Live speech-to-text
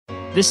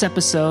This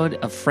episode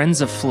of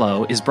Friends of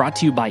Flo is brought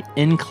to you by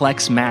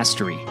NCLEX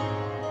Mastery.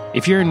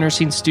 If you're a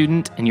nursing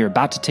student and you're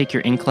about to take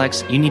your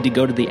NCLEX, you need to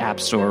go to the App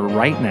Store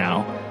right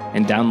now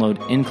and download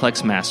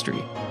NCLEX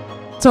Mastery.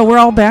 So we're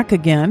all back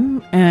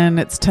again,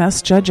 and it's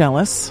Tess, Judge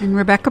Ellis, and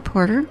Rebecca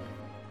Porter,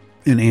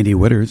 and Andy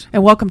Witters.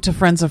 And welcome to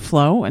Friends of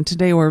Flo. And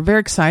today we're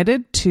very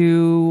excited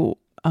to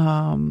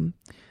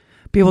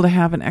be able to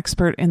have an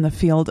expert in the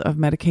field of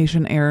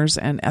medication errors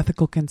and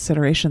ethical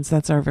considerations.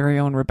 That's our very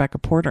own Rebecca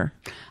Porter.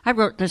 I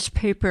wrote this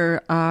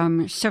paper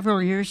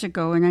several years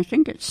ago, and I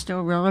think it's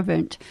still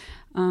relevant.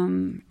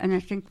 And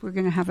I think we're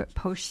going to have it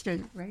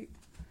posted, right?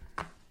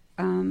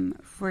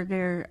 For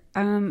their,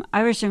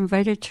 I was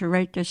invited to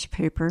write this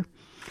paper,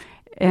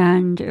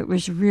 and it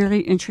was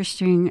really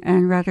interesting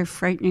and rather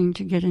frightening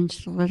to get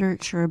into the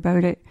literature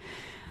about it.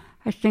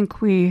 I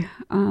think and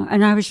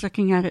I was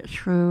looking at it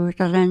through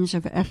the lens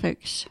of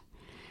ethics.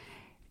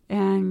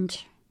 And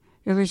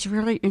it was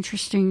really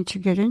interesting to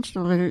get into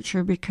the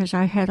literature because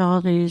I had all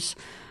these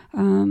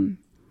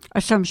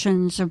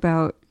assumptions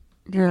about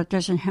that it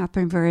doesn't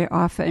happen very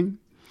often.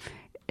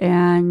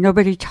 And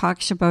nobody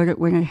talks about it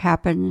when it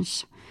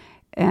happens.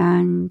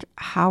 And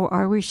how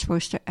are we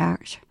supposed to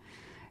act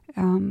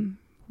when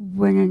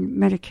a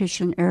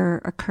medication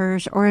error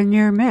occurs or a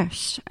near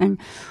miss? And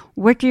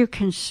what do you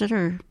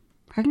consider,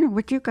 I don't know,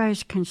 what do you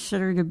guys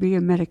consider to be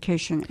a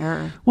medication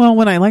error? Well,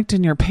 what I liked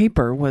in your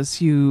paper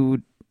was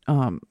you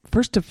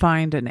first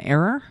defined an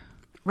error.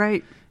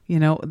 Right. You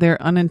know,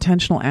 they're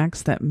unintentional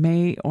acts that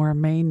may or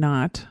may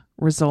not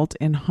result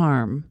in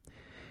harm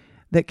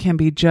that can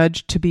be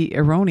judged to be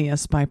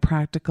erroneous by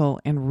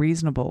practical and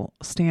reasonable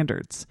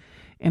standards.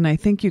 And I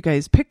think you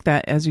guys picked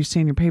that, as you say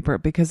in your paper,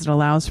 because it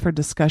allows for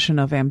discussion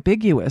of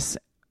ambiguous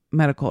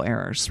medical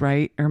errors,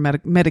 right? Or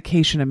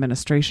medication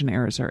administration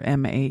errors, or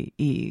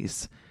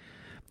MAEs.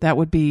 That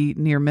would be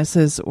near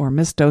misses or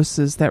missed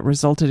doses that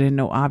resulted in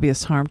no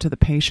obvious harm to the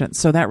patient.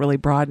 So that really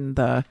broadened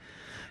the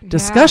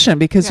discussion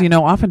because, you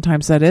know,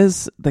 oftentimes that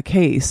is the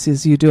case,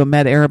 is you do a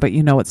med error, but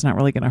you know it's not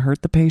really going to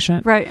hurt the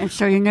patient. Right, and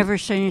so you never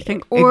say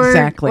anything. Or,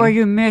 exactly. Or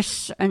you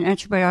miss an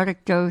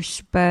antibiotic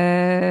dose,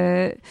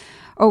 but,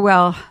 oh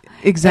well.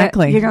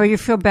 Exactly. You know, you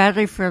feel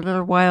badly for a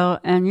little while,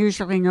 and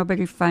usually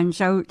nobody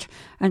finds out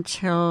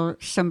until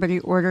somebody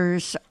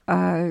orders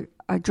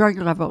drug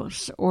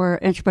levels or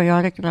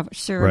antibiotic levels,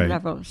 serum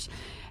levels.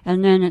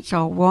 And then it's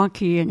all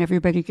wonky and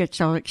everybody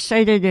gets all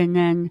excited and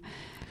then...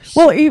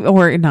 Well,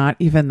 or not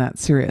even that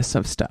serious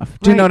of stuff.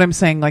 Do you know what I'm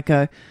saying? Like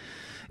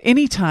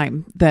any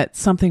time that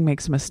something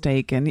makes a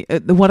mistake, and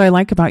what I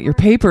like about your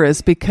paper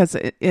is because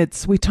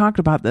we talked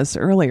about this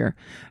earlier,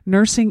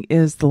 nursing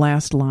is the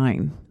last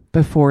line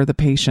before the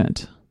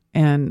patient.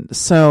 And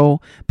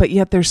so, but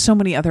yet there's so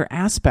many other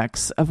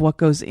aspects of what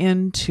goes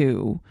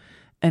into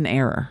an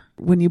error.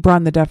 When you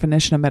broaden the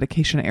definition of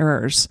medication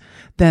errors,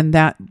 then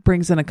that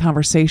brings in a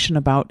conversation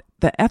about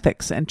the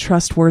ethics and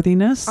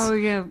trustworthiness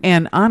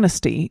and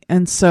honesty.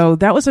 And so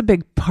that was a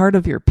big part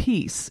of your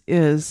piece,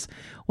 is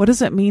what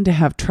does it mean to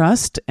have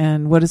trust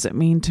and what does it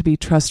mean to be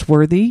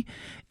trustworthy?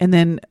 And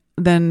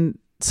then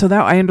so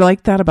that I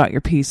like that about your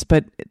piece,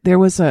 but there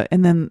was so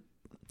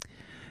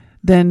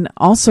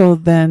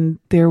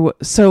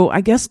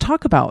I guess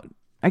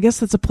I guess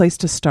that's a place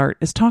to start,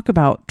 is talk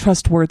about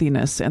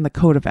trustworthiness and the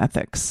code of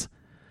ethics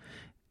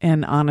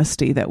and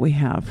honesty that we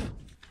have.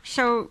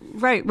 So,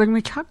 right, when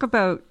we talk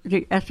about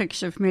the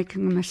ethics of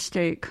making a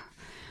mistake,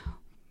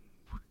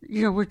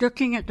 you know, we're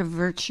looking at the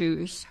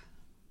virtues.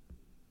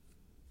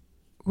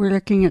 We're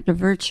looking at the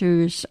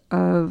virtues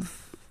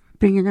of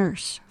being a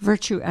nurse,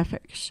 virtue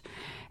ethics.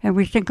 And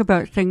we think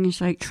about things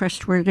like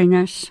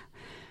trustworthiness.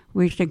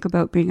 We think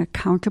about being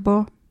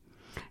accountable.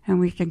 And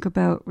we think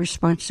about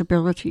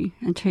responsibility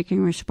and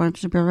taking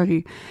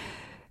responsibility.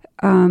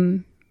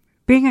 Being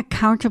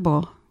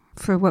accountable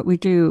for what we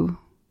do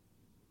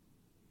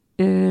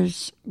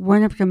is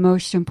one of the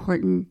most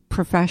important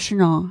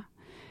professional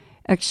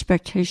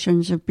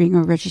expectations of being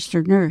a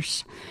registered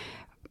nurse.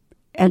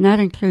 And that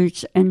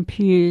includes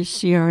NPs,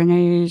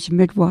 CRNAs,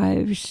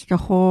 midwives, the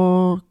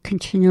whole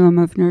continuum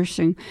of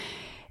nursing.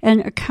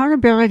 And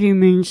accountability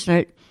means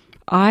that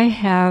I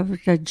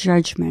have the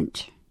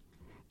judgment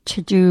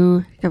to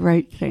do the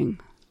right thing.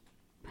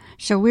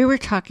 So we were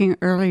talking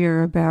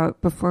earlier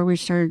about, before we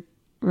started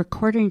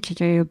recording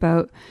today,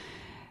 about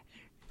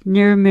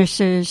near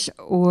misses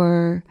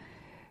or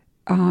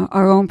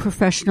our own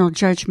professional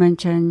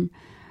judgment, and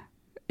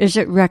is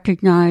it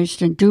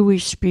recognized, and do we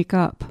speak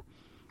up?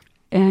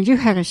 And you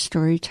had a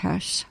story,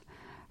 Tess,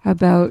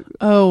 about...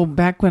 Oh,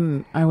 back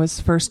when I was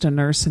first a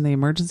nurse in the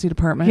emergency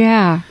department.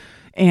 Yeah.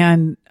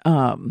 And...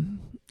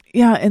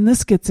 yeah, and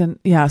this gets in.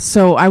 Yeah,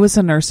 so I was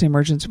a nurse in the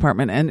emergency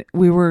department, and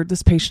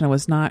this patient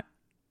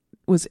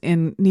was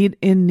in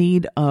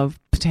need of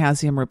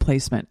potassium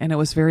replacement, and it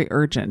was very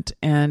urgent.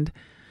 And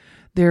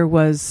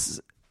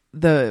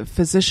the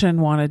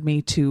physician wanted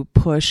me to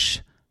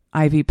push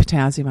IV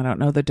potassium. I don't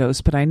know the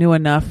dose, but I knew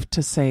enough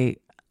to say,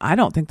 I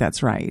don't think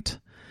that's right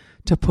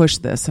to push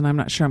this, and I'm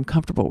not sure I'm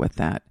comfortable with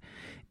that.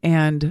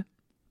 And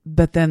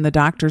but then the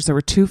doctors, there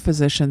were two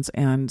physicians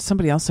and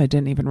somebody else I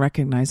didn't even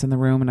recognize in the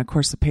room, and of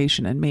course the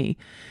patient and me.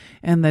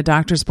 And the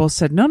doctors both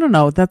said,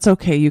 no, that's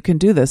okay, you can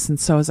do this. And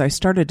so as I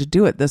started to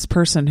do it, this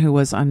person who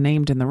was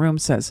unnamed in the room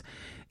says,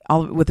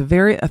 with a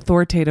very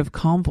authoritative,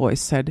 calm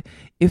voice, said,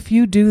 if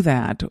you do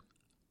that,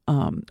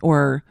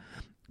 or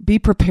be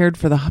prepared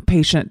for the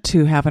patient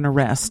to have an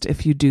arrest,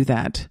 if you do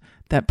that,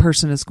 that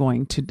person is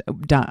going to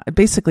die.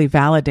 Basically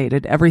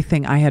validated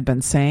everything I had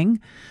been saying.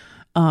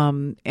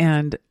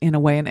 And in a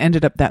way, and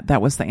ended up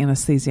that was the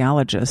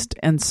anesthesiologist.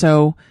 And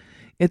so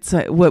it's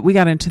what we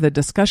got into the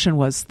discussion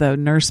was the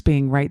nurse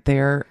being right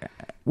there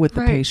with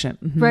the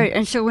patient. Mm-hmm. Right.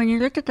 And so when you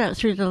look at that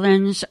through the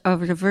lens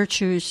of the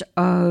virtues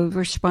of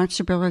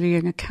responsibility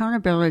and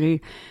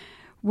accountability,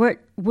 what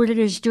it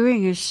is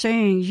doing is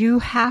saying you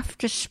have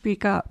to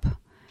speak up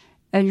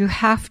and you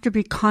have to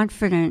be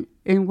confident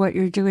in what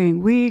you're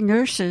doing. We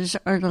nurses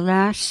are the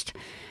last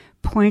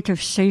point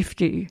of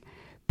safety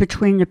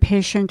between the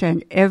patient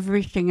and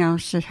everything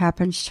else that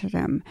happens to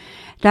them.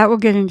 That will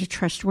get into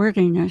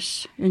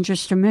trustworthiness in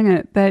just a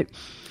minute. But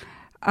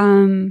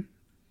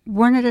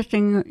one of the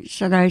things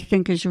that I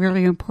think is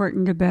really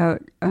important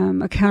about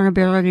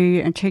accountability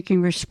and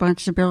taking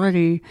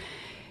responsibility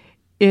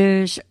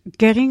is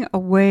getting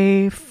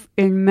away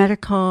in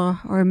medical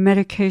or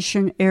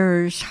medication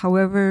errors,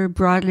 however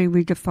broadly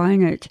we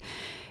define it,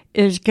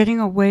 is getting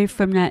away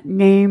from that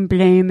name,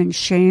 blame, and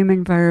shame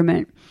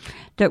environment.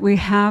 That we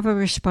have a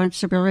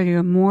responsibility,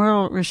 a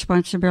moral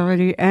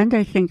responsibility, and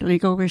I think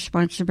legal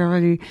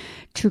responsibility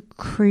to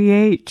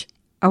create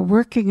a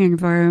working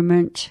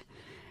environment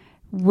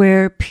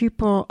where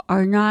people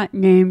are not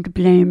named,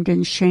 blamed,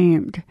 and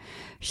shamed.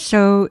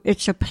 So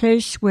it's a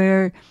place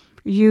where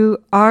you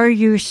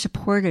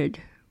supported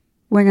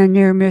when a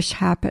near miss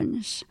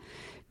happens.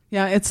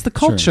 Yeah, it's the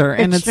culture, Sure.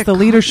 and it's the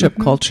leadership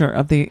culture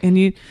of the, and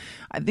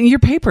your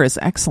paper is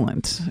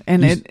excellent,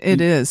 and it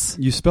is.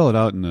 You spell it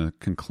out in the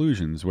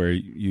conclusions where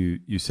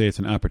you say it's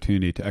an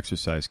opportunity to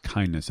exercise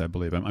kindness, I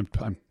believe. I'm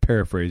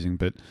paraphrasing,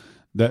 but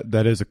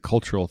that is a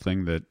cultural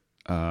thing that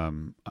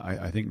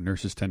I think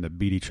nurses tend to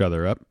beat each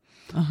other up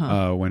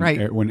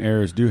when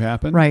errors do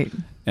happen. Right.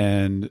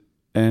 And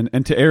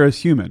to err is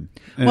human.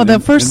 The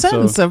first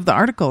sentence of the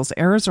article is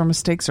errors or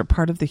mistakes are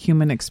part of the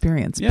human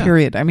experience,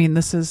 period. I mean,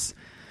 this is...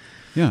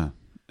 Yeah.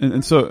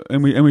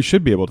 And we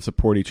should be able to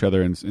support each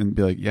other and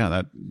be like,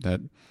 yeah,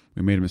 that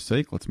we made a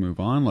mistake. Let's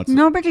move on.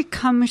 Nobody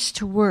comes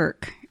to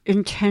work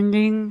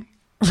intending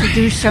to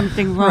do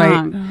something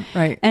wrong.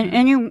 Right.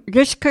 And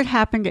this could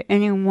happen to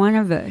any one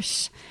of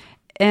us.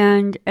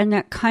 And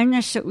that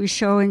kindness that we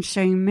show in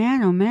saying,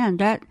 man, oh man,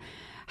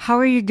 how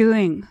are you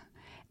doing?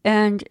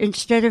 And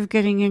instead of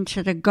getting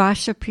into the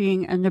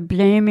gossiping and the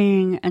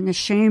blaming and the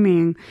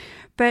shaming,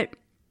 but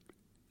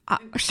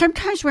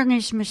sometimes when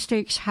these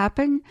mistakes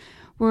happen,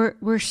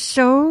 we're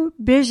so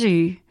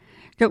busy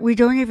that we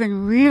don't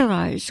even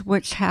realize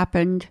what's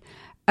happened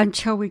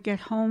until we get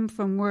home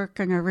from work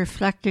and are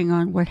reflecting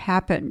on what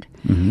happened.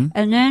 Mm-hmm.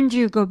 And then do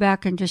you go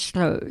back and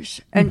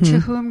disclose? And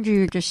to whom do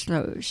you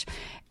disclose?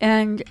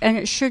 And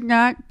it should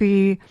not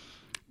be,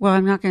 well,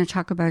 I'm not going to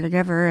talk about it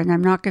ever, and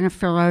I'm not going to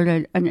fill out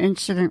an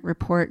incident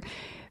report,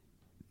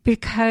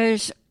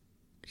 because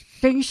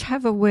things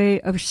have a way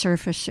of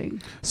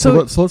surfacing. So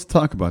let's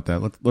talk about that.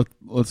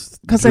 Let's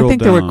because I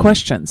think there were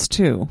questions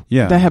too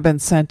that have been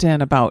sent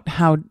in about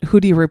who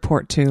do you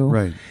report to,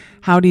 right?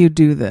 How do you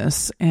do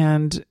this,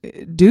 and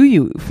do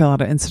you fill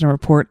out an incident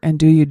report, and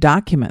do you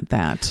document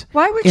that?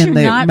 Why would in you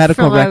the not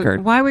medical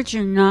record? Why would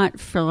you not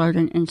fill out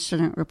an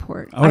incident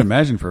report? I would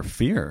imagine for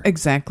fear.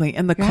 Exactly,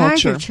 and the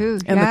culture, I do too.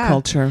 And the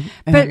culture.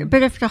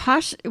 But if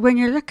when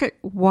you look at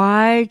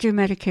why do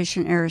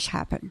medication errors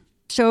happen?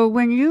 So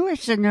when you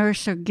as a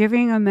nurse are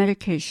giving a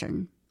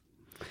medication,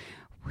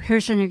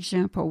 here's an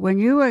example. When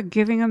you are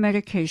giving a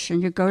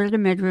medication, you go to the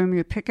med room,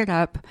 you pick it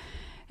up,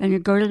 and you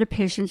go to the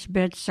patient's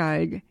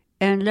bedside.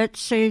 And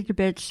let's say the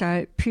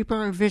bedside, people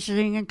are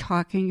visiting and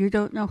talking. You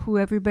don't know who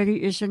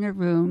everybody is in a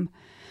room.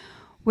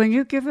 When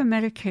you give a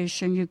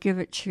medication, you give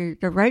it to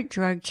the right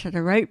drug to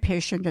the right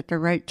patient at the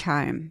right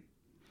time.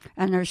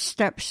 And there's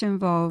steps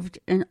involved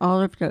in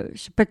all of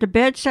those. But the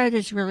bedside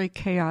is really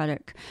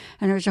chaotic.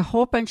 And there's a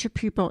whole bunch of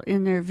people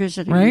in there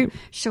visiting. Right.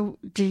 So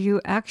do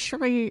you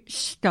actually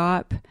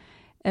stop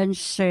and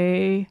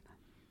say,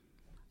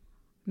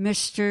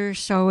 Mr.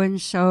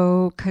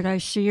 So-and-so, could I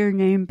see your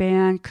name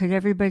band? Could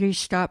everybody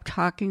stop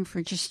talking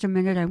for just a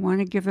minute? I want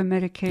to give a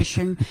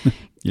medication.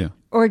 Yeah.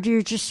 Or do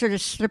you just sort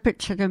of slip it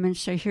to them and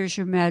say, here's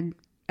your med,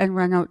 and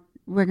run out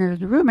of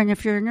the room? And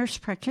if you're a nurse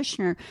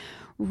practitioner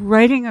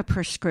writing a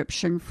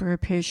prescription for a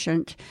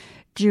patient,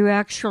 do you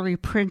actually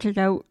print it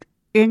out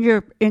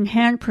in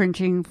hand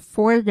printing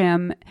for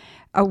them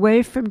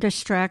away from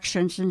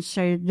distractions and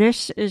say,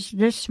 this is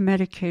this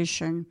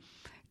medication,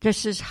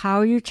 this is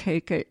how you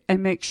take it,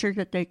 and make sure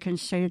that they can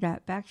say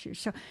that back to you.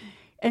 So,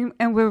 and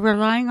we're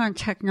relying on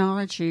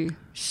technology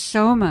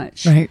so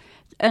much. Right.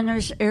 And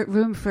there's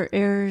room for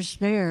errors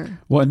there.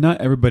 Well,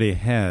 not everybody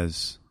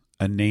has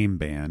a name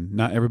band.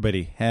 Not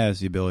everybody has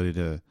the ability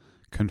to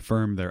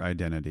confirm their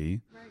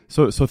identity.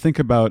 Right. So think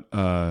about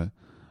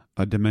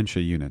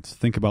dementia units.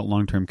 Think about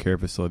long-term care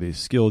facilities,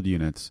 skilled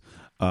units,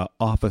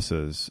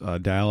 offices,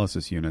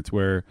 dialysis units,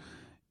 where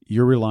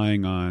you're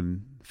relying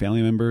on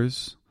family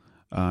members,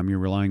 you're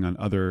relying on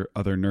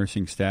other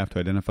nursing staff to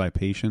identify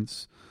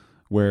patients,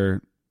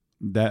 where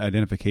that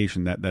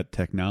identification, that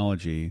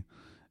technology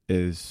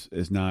is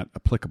not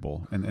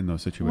applicable in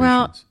those situations.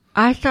 Well,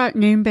 I thought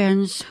name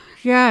bands,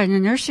 in a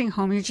nursing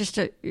home, you just,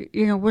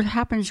 what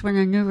happens when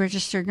a new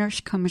registered nurse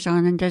comes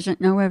on and doesn't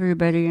know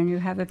everybody and you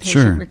have a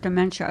patient with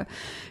dementia?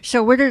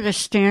 So what are the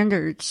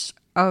standards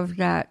of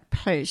that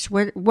place?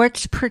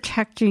 What's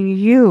protecting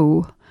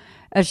you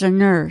as a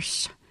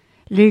nurse,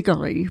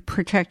 legally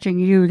protecting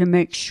you to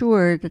make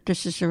sure that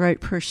this is the right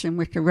person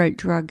with the right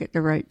drug at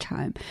the right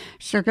time?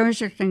 So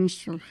those are things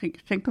to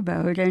think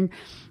about.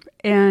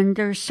 And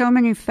there's so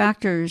many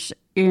factors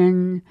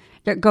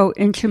that go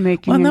into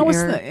making an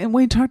error. And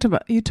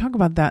you talk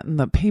about that in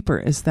the paper,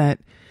 is that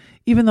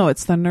even though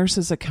it's the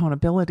nurse's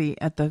accountability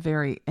at the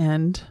very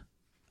end,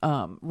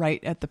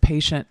 right at the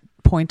patient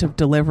point of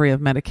delivery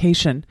of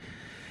medication,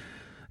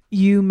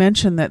 you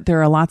mentioned that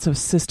there are lots of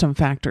system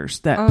factors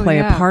that play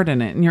a part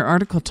in it. And your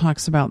article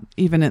talks about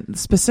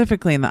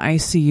specifically in the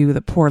ICU,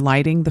 the poor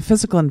lighting, the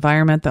physical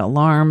environment, the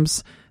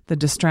alarms, the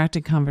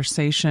distracting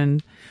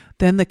conversation,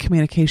 then the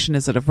communication.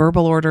 Is it a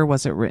verbal order?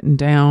 Was it written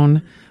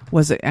down?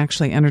 Was it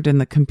actually entered in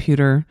the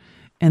computer?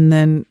 And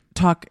then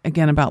talk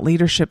again about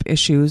leadership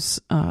issues.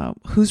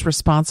 Who's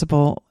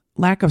responsible?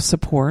 Lack of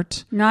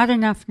support. Not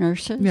enough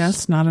nurses.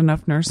 Yes, not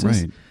enough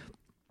nurses. Right.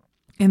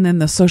 And then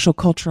the social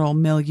cultural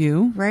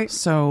milieu. Right.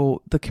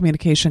 So the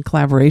communication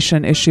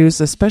collaboration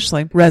issues,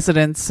 especially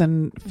residents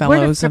and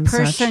fellows and such.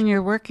 What if the person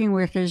you're working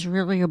with is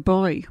really a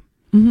bully?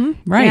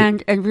 Mm-hmm.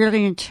 Right. And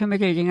really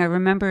intimidating. I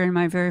remember in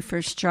my very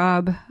first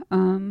job,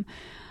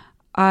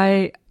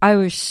 I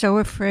was so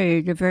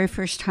afraid the very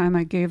first time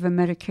I gave a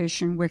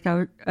medication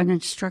without an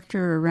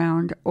instructor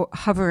around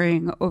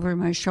hovering over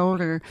my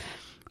shoulder.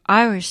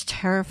 I was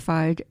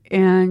terrified.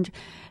 And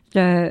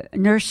the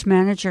nurse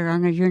manager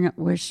on the unit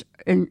was,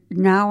 and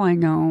now I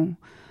know,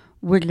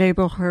 would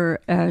label her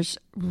as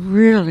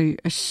really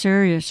a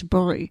serious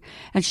bully.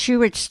 And she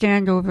would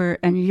stand over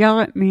and yell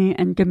at me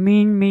and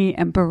demean me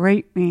and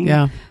berate me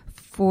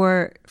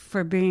for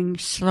being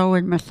slow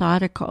and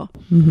methodical.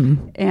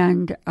 Mm-hmm.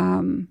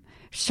 And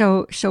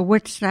so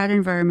what's that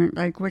environment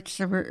like? what is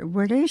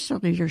the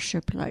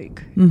leadership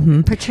like,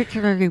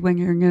 particularly when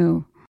you're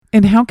new?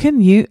 And how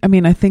can you,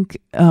 I think,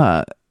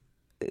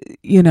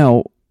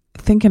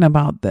 thinking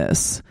about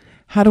this,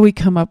 how do we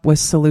come up with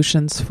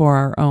solutions for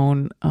our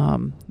own,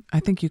 I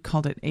think you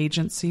called it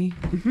agency.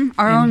 Mm-hmm.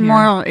 Our own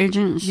moral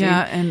agency.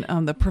 Yeah,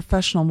 and the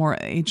professional moral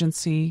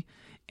agency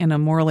in a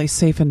morally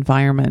safe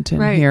environment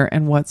in here,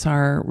 and what's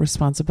our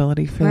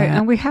responsibility for that?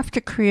 And we have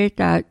to create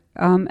that.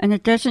 And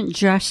it doesn't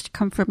just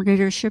come from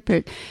leadership.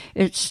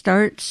 It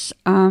starts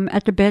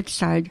at the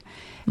bedside,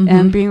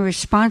 and being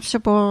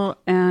responsible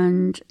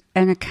and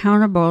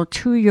accountable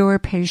to your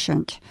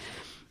patient.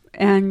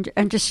 And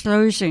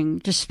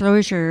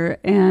disclosure,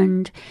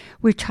 and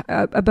we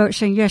about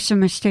saying, yes, a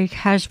mistake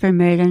has been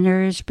made, and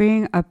there is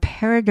being a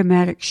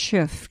paradigmatic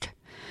shift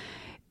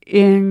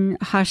in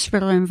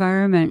hospital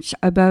environments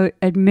about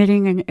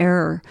admitting an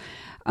error.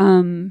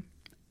 And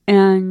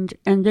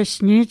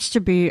this needs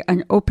to be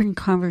an open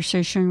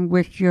conversation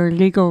with your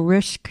legal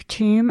risk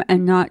team,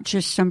 and not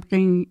just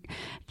something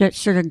that's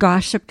sort of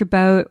gossiped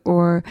about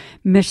or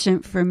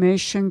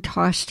misinformation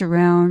tossed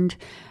around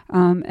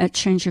at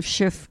change of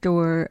shift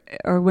or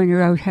when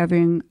you're out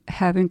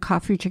having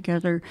coffee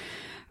together.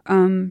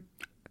 The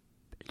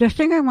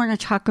thing I want to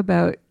talk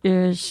about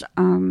is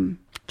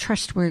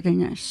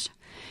trustworthiness.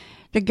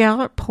 The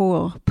Gallup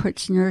poll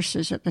puts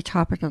nurses at the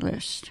top of the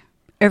list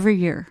every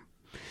year.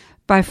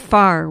 By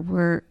far,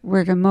 we're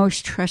the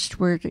most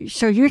trustworthy.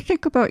 So you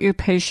think about your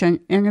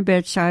patient in a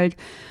bedside,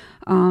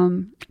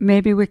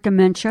 maybe with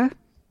dementia,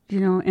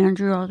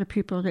 Andrew, all the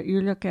people that you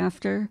look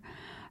after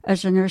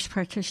as a nurse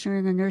practitioner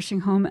in the nursing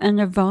home, and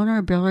the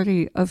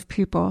vulnerability of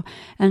people,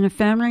 and the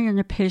family and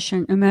the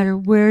patient, no matter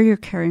where you're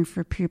caring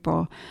for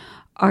people,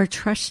 are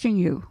trusting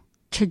you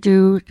to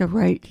do the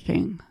right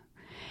thing.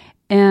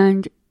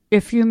 And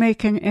if you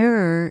make an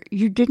error,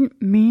 you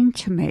didn't mean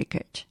to make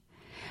it,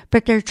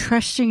 but they're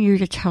trusting you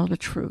to tell the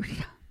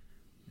truth.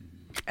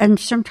 And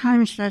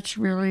sometimes that's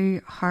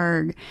really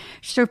hard.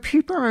 So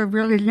people are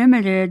really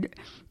limited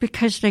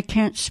because they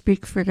can't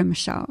speak for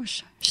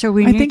themselves. So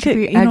we need to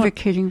be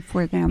advocating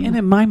for them. And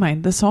in my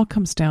mind, this all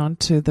comes down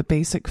to the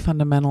basic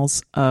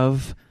fundamentals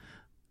of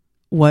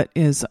what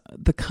is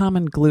the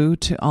common glue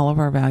to all of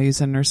our values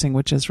in nursing,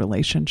 which is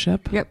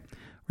relationship. Yep.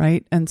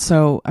 Right? And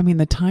so,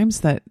 the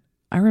times that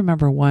I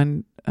remember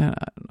one, I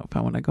don't know if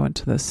I want to go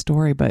into this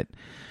story, but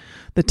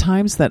the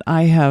times that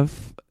I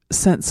have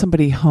sent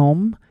somebody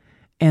home,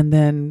 and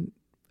then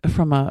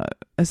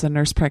as a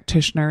nurse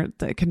practitioner,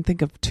 I can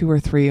think of 2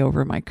 or 3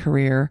 over my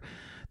career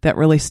that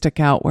really stick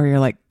out, where you're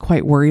like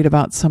quite worried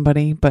about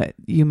somebody, but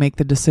you make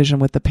the decision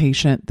with the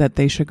patient that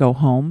they should go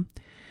home.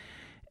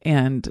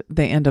 and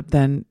they end up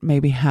then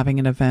maybe having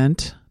an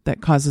event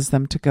that causes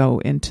them to go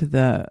into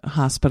the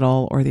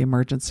hospital or the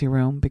emergency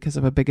room because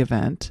of a big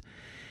event.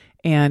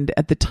 And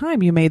at the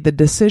time, you made the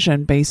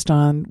decision based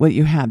on what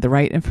you had, the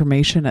right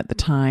information at the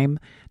time,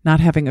 not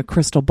having a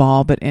crystal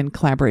ball, but in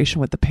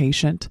collaboration with the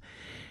patient.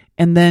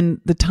 And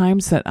then the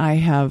times that I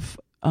have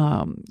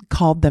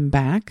called them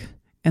back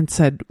and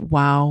said,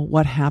 wow,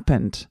 what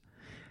happened?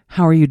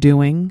 How are you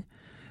doing?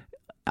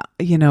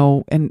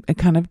 And it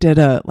kind of did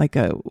a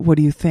what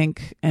do you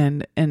think?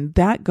 And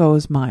that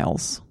goes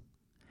miles.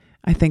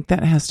 I think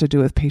that has to do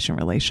with patient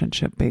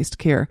relationship based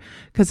care,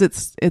 because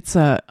it's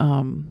a,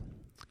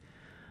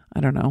 I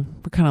don't know,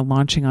 we're kind of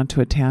launching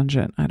onto a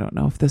tangent. I don't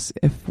know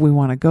if we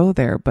want to go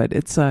there, but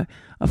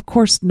of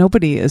course,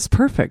 nobody is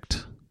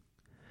perfect.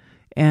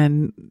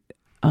 And,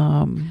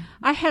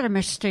 I had a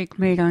mistake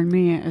made on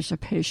me as a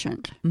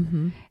patient.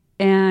 Mm-hmm.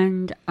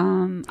 And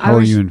how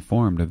are you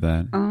informed of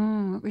that?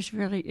 Oh, it was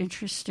really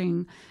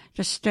interesting.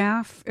 The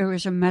staff, it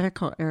was a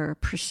medical error,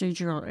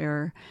 procedural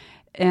error,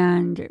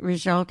 and it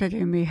resulted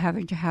in me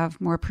having to have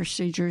more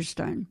procedures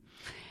done.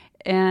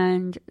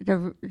 And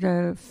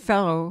the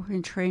fellow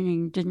in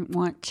training didn't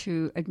want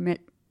to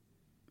admit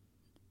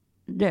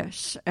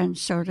this, and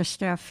so the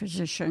staff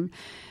physician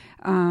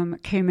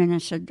came in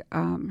and said,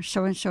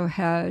 so-and-so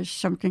has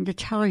something to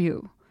tell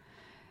you.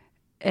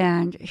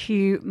 And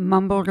he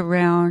mumbled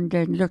around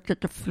and looked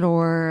at the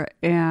floor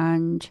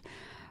and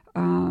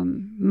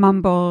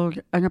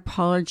mumbled an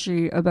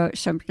apology about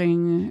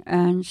something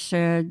and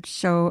said,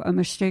 so a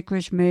mistake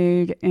was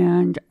made,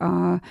 and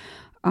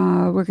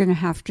we're going to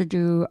have to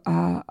do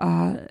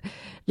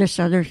this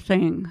other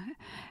thing.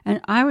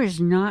 And I was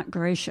not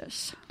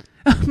gracious.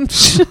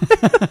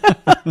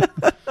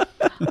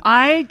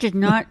 I did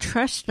not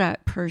trust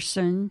that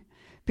person,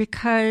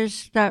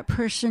 because that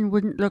person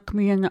wouldn't look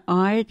me in the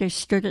eye. They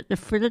stood at the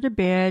foot of the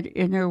bed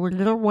in their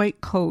little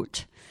white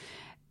coat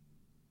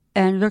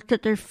and looked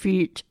at their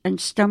feet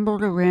and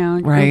stumbled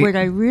around. Right. And what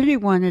I really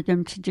wanted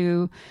them to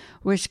do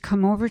was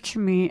come over to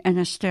me and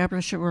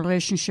establish a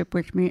relationship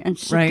with me and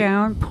sit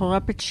down, pull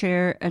up a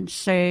chair, and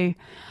say,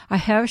 I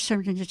have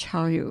something to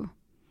tell you.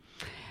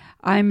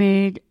 I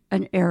made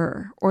an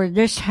error, or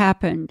this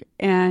happened,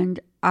 and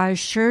I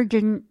sure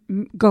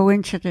didn't go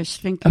into this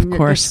thinking that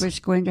this was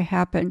going to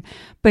happen,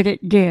 but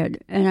it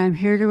did, and I'm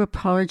here to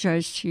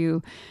apologize to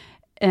you,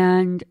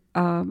 and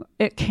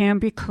it can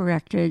be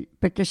corrected,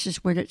 but this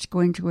is what it's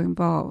going to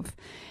involve.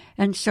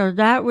 And so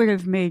that would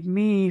have made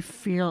me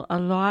feel a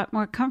lot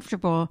more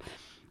comfortable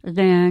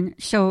than,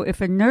 so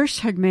if a nurse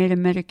had made a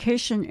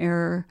medication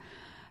error,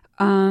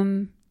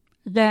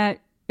 that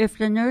if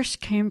the nurse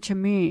came to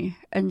me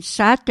and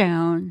sat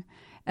down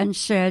and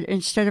said,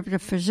 instead of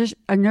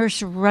a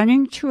nurse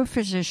running to a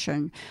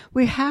physician,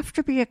 we have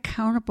to be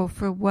accountable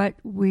for what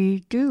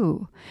we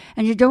do.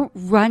 And you don't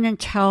run and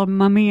tell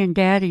mommy and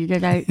daddy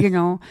that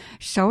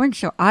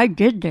so-and-so, I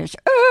did this.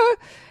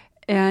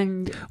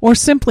 Or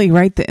simply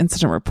write the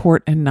incident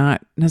report and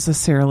not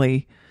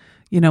necessarily,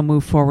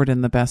 move forward in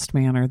the best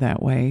manner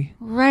that way.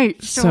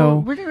 Right. So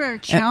what are our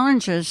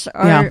challenges?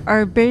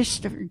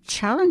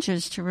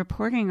 Challenges to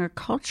reporting are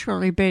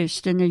culturally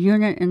based. In the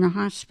unit, in the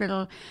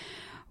hospital,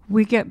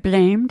 we get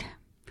blamed.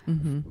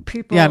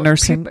 Mm-hmm.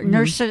 Nursing.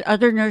 Nurses,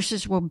 other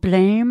nurses will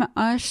blame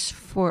us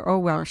for, oh,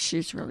 well,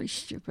 she's really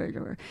stupid,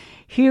 or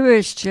he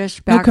was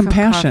just back from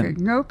Concord.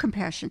 No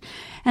compassion.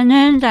 And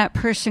then that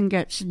person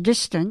gets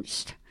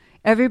distanced.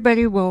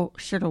 Everybody will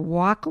sort of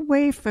walk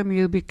away from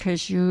you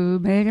because you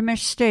made a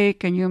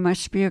mistake and you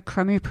must be a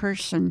crummy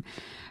person.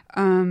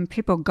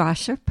 People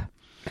gossip.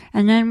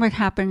 And then what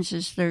happens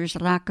is there's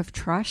a lack of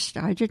trust.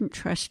 I didn't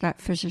trust that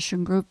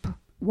physician group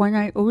one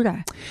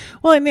iota.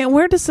 Well, I mean,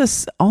 where does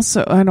this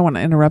also, I don't want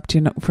to interrupt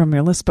you from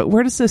your list, but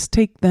where does this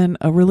take then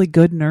a really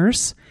good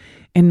nurse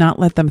and not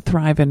let them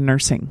thrive in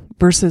nursing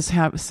versus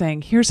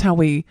saying, here's how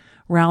we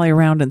rally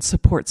around and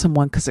support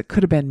someone because it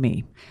could have been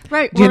me.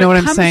 Right. Do you know what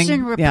I'm saying?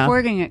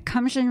 It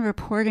comes in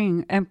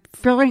reporting and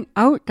filling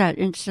out that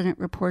incident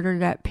report or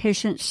that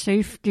patient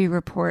safety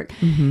report,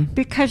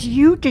 because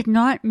you did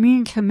not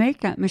mean to make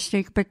that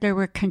mistake, but there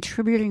were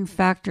contributing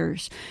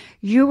factors.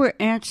 You were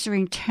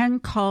answering 10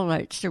 call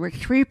lights. There were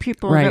 3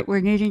 people that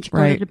were needing to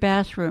go to the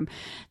bathroom.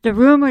 The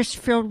room was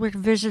filled with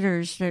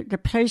visitors. The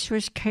place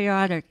was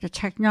chaotic. The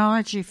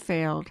technology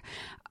failed.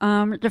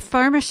 The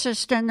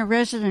pharmacist and the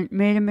resident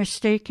made a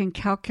mistake in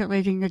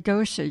calculating the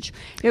dosage.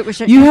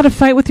 You had a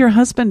fight with your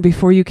husband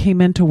before you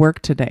came into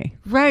work today.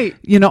 Right.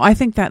 I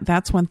think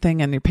that's one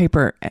thing in your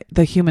paper,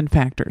 the human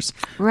factors.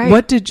 Right.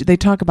 What they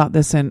talk about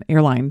this in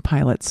airline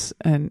pilots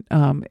and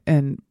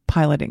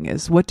piloting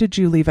is, what did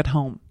you leave at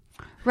home?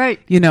 Right.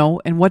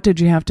 And what did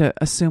you have to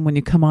assume when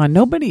you come on?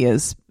 Nobody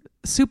is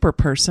super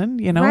person,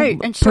 Right.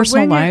 And so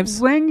personal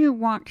lives. When you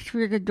walk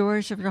through the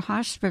doors of the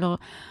hospital,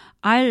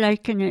 I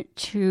liken it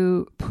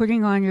to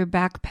putting on your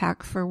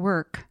backpack for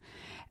work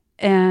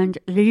and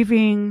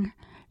leaving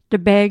the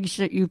bags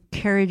that you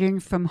carried in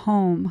from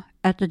home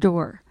at the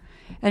door.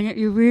 And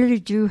you really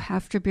do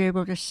have to be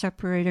able to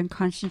separate and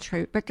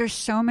concentrate. But there's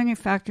so many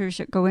factors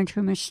that go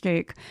into a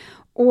mistake.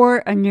 or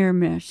a near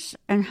miss,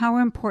 and how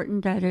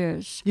important that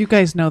is. You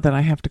guys know that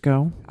I have to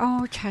go.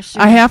 Oh, Tessie.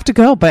 I have to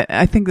go, but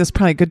I think this is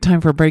probably a good time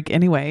for a break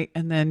anyway,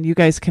 and then you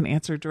guys can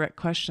answer direct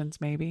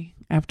questions maybe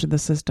after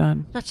this is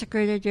done. That's a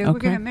great idea. Okay. We're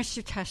going to miss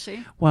you,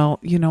 Tessie. Well,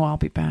 I'll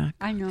be back.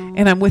 I know.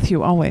 And I'm with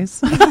you always.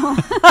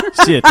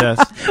 See you, Tess.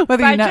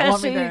 Whether Bye, you want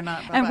Tessie. me there or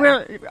not. And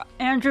Bye-bye.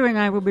 Andrew and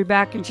I will be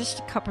back in just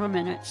a couple of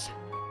minutes.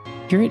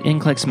 Here at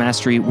NCLEX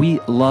Mastery, we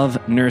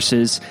love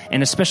nurses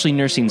and especially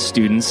nursing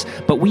students,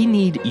 but we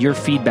need your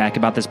feedback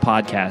about this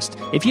podcast.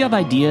 If you have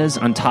ideas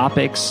on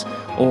topics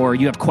or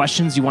you have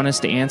questions you want us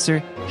to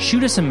answer,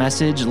 shoot us a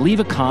message, leave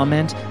a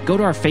comment, go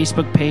to our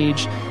Facebook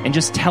page, and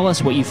just tell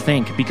us what you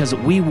think, because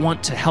we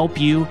want to help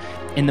you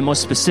in the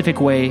most specific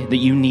way that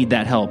you need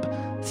that help.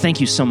 Thank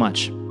you so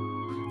much.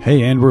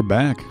 Hey, and we're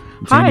back.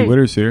 It's Hi. Andy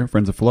Witters here,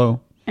 Friends of Flo.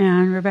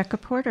 And Rebecca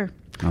Porter.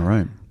 All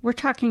right. We're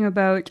talking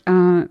about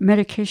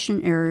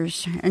medication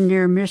errors and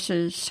near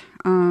misses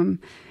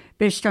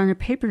based on a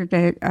paper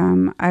that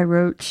I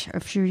wrote a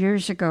few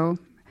years ago.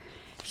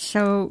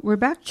 So we're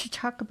back to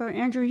talk about,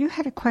 Andrew, you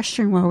had a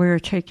question while we were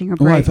taking a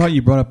break. Well, I thought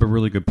you brought up a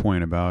really good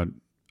point about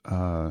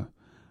a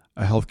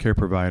healthcare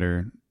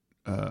provider,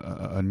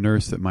 a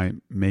nurse that might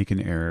make an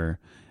error,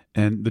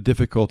 and the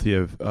difficulty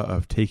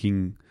of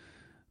taking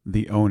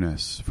the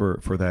onus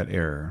for that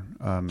error.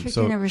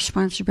 Taking a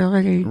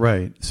responsibility.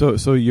 Right. So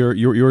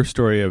your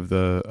story of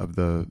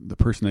the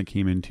person that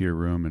came into your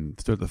room and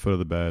stood at the foot of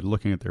the bed,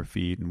 looking at their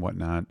feet and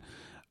whatnot.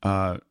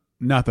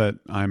 Not that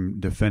I'm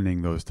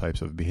defending those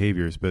types of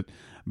behaviors, but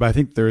I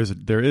think there is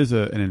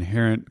an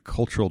inherent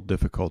cultural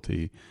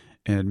difficulty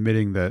in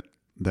admitting that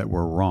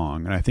we're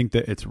wrong, and I think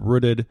that it's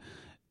rooted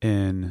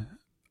in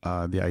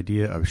the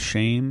idea of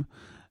shame,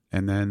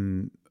 and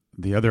then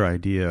the other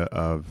idea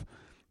of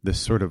this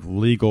sort of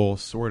legal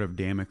sword of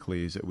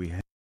Damocles that we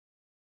have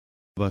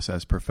of us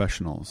as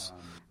professionals.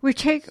 We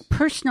take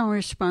personal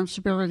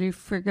responsibility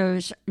for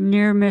those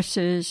near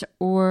misses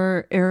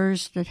or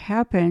errors that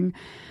happen,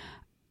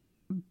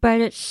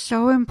 but it's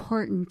so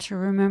important to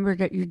remember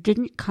that you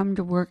didn't come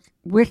to work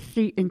with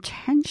the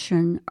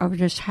intention of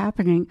this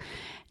happening.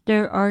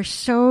 There are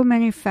so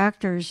many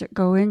factors that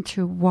go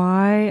into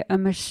why a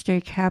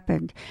mistake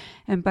happened.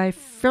 And by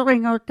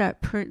filling out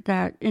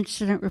that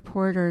incident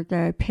report or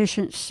the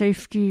patient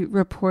safety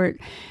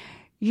report,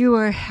 you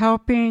are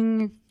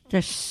helping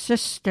the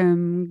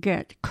system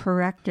get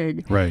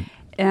corrected. Right.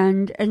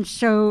 And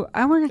so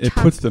I want to It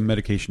puts the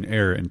medication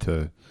error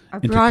into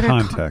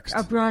context.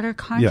 A broader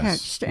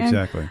context. Yes, and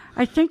exactly.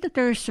 I think that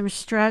there are some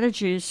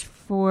strategies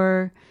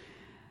for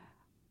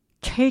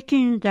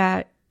taking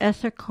that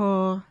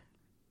ethical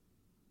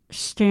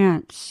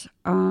stance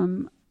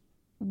when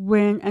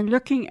and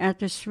looking at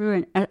this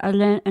through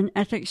an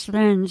ethics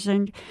lens,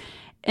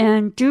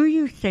 and do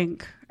you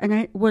think,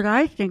 and what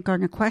I think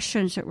on the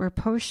questions that were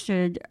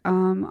posted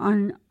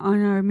on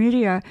our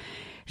media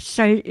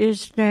site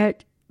is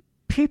that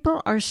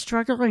people are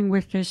struggling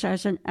with this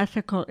as an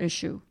ethical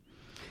issue,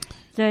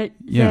 that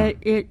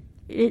it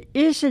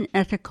is an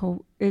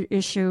ethical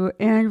issue,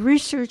 and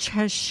research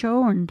has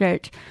shown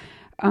that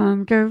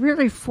there are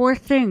really 4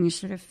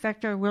 things that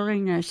affect our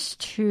willingness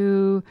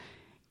to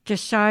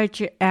decide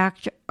to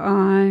act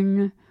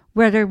on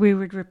whether we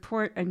would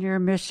report a near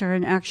miss or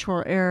an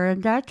actual error.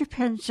 And that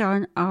depends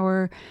on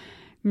our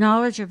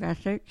knowledge of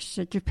ethics.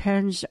 It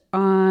depends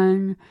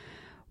on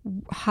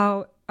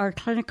how our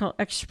clinical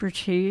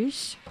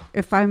expertise.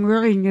 If I'm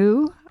really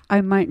new,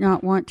 I might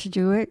not want to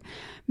do it.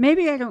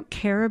 Maybe I don't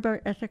care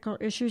about ethical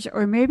issues,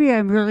 or maybe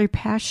I'm really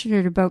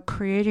passionate about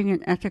creating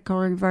an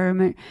ethical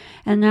environment,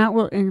 and that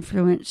will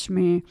influence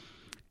me.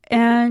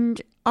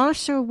 And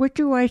also, what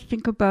do I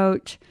think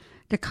about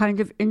the kind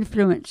of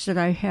influence that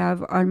I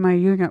have on my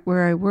unit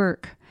where I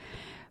work?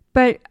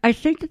 But I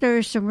think that there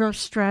are some real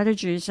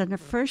strategies, and the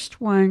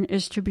first one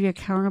is to be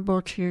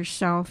accountable to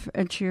yourself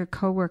and to your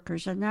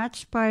coworkers, and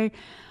that's by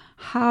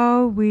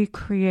how we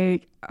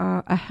create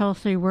a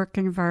healthy work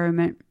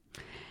environment.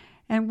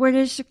 And what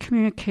is the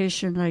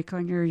communication like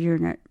on your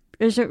unit?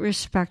 Is it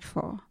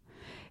respectful?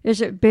 Is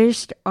it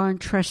based on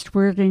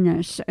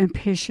trustworthiness and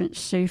patient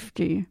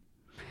safety?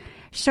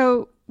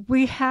 So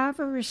we have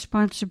a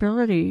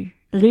responsibility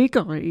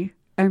legally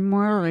and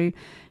morally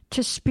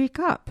to speak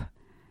up.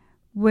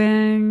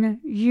 When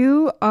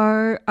you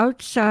are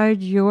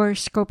outside your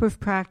scope of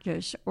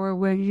practice, or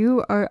when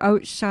you are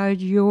outside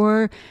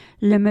your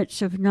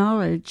limits of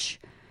knowledge,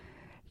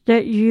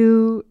 that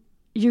you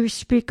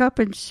speak up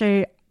and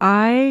say,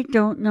 I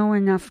don't know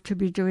enough to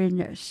be doing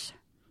this.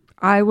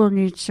 I will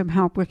need some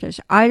help with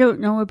this. I don't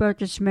know about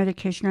this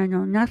medication. I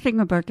know nothing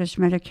about this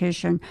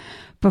medication.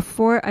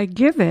 Before I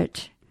give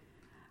it,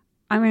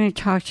 I'm going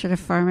to talk to the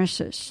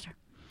pharmacist.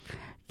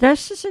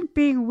 This isn't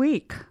being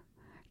weak.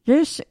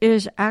 This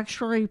is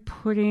actually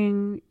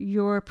putting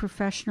your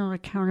professional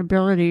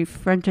accountability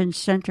front and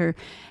center,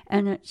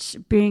 and it's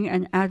being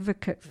an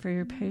advocate for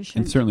your patient.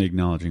 And certainly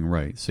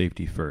acknowledging,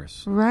 safety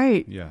first.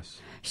 Right. Yes.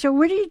 So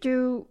what do you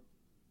do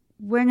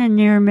when a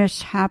near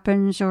miss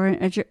happens or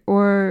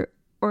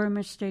a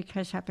mistake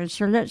has happened?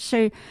 So let's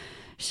say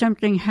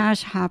something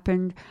has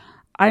happened.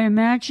 I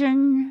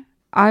imagine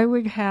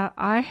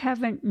I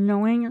haven't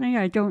knowingly,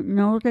 I don't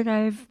know that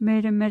I've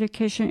made a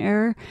medication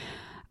error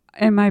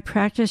in my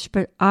practice,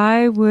 but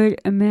I would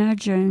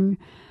imagine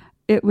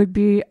it would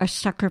be a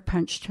sucker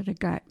punch to the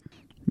gut.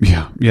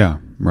 Yeah,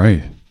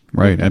 right,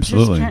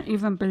 absolutely. I just can't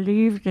even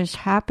believe this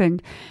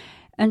happened.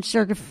 And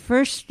so the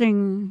first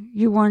thing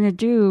you want to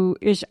do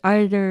is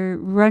either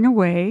run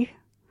away,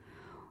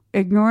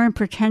 ignore and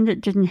pretend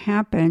it didn't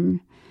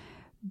happen,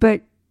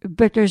 but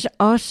there's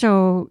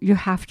also, you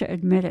have to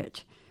admit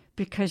it,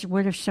 because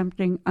what if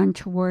something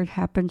untoward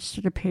happens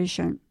to the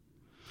patient?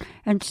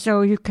 And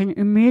so you can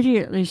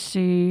immediately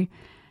see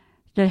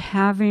that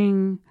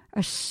having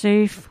a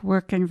safe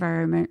work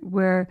environment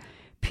where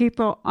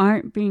people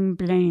aren't being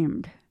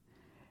blamed,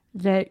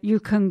 that you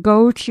can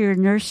go to your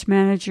nurse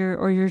manager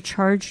or your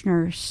charge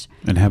nurse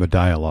and have a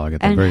dialogue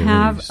at the very least. And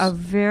have a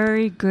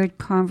very good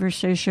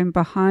conversation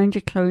behind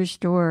a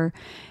closed door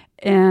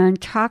and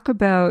talk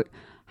about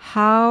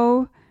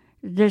how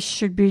this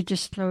should be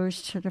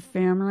disclosed to the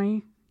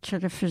family, to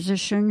the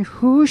physician,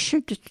 who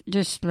should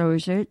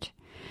disclose it,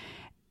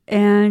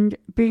 and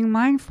being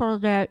mindful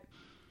that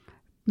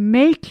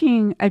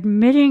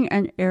admitting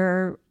an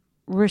error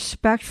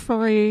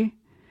respectfully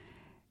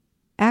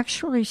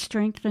actually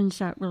strengthens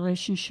that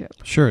relationship.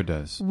 Sure it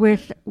does.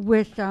 With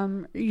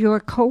your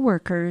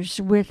coworkers,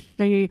 with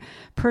the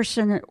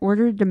person that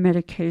ordered the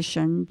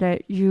medication,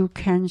 that you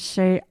can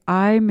say,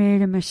 I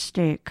made a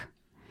mistake.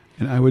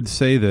 And I would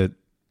say that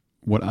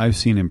what I've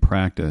seen in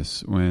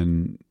practice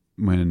when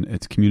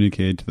it's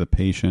communicated to the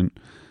patient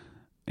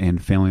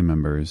and family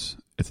members,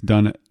 it's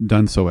done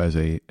so as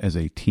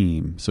a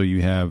team. So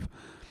you have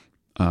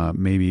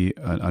maybe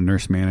a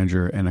nurse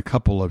manager and a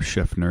couple of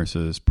shift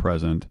nurses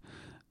present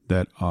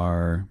that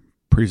are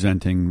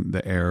presenting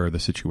the error, the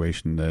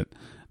situation that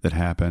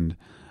happened.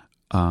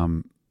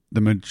 The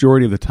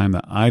majority of the time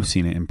that I've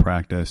seen it in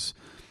practice,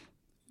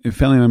 if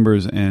family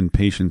members and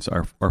patients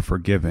are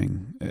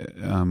forgiving,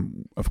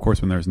 of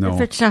course, when there's no...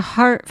 If it's a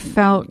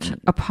heartfelt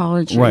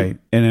apology. Right.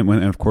 And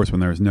of course, when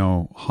there's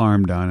no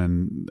harm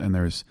done and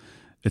there's...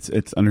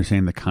 It's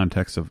understanding the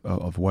context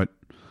of what...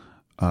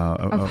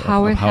 of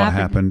how it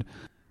happened.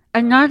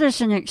 And not as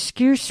an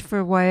excuse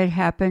for why it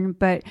happened,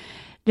 but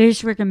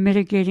these were the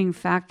mitigating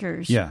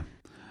factors. Yeah.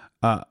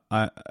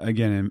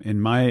 Again,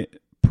 in my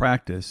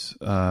practice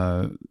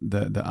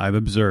that I've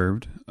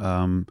observed,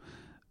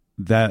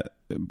 that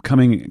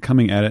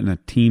coming at it in a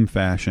team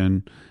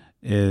fashion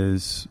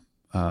is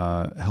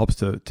helps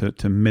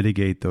to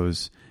mitigate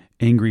those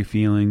angry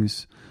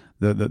feelings,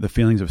 the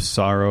feelings of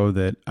sorrow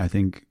that I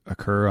think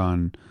occur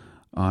on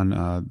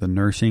the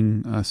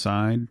nursing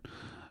side.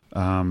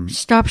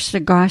 Stops the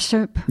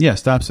gossip. Yeah,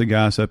 stops the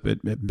gossip.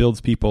 It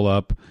builds people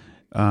up.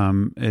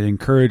 It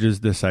encourages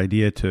this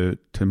idea to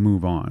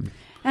move on.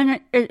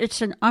 And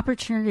it's an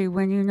opportunity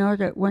when you know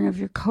that one of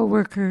your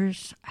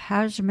coworkers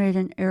has made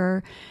an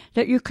error,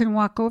 that you can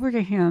walk over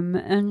to him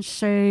and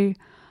say,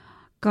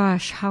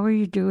 gosh, how are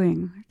you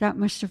doing? That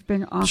must have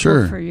been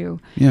awful for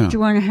you. Yeah. Do you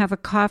want to have a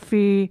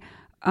coffee?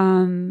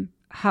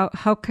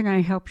 How can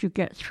I help you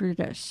get through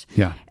this?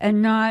 Yeah.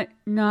 And not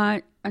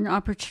an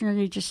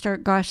opportunity to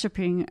start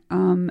gossiping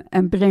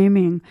and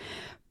blaming.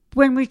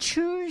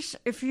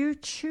 If you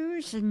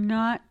choose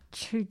not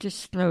to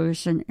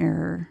disclose an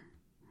error,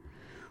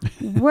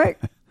 what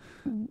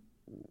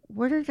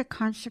are the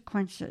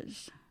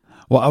consequences?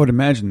 Well, I would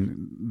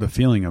imagine the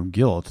feeling of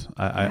guilt.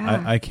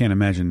 I can't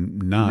imagine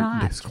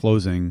not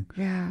disclosing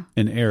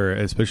an error,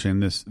 especially in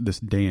this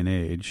day and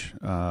age.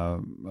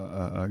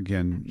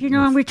 Again,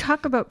 and we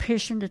talk about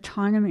patient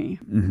autonomy,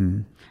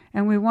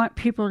 and we want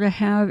people to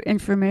have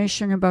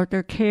information about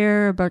their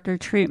care, about their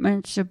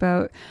treatments,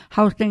 about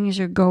how things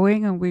are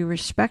going, and we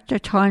respect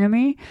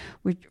autonomy.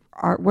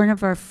 One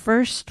of our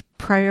first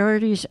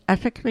priorities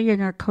ethically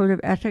in our code of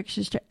ethics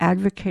is to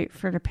advocate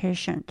for the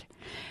patient.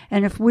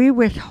 And if we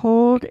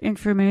withhold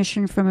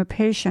information from a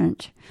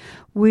patient,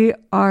 we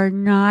are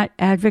not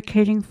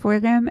advocating for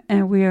them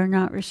and we are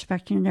not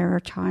respecting their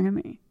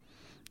autonomy.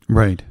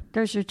 Right.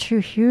 Those are two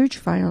huge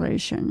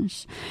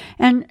violations.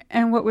 And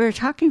what we were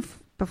talking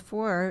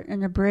before in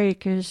the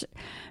break is,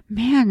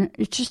 man,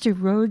 it just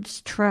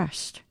erodes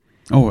trust.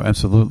 Oh,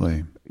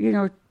 absolutely.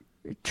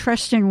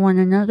 Trust in one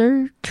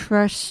another,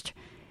 trust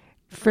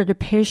for the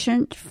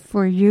patient,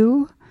 for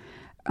you.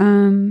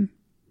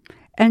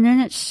 And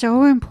then it's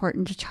so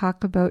important to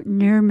talk about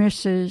near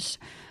misses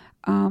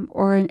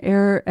or an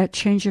error at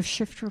change of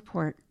shift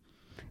report.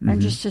 And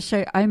just to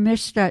say, I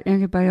missed that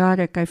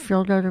antibiotic. I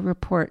filled out a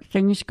report.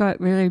 Things got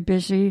really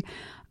busy.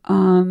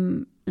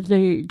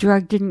 The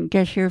drug didn't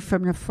get here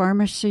from the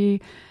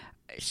pharmacy,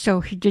 so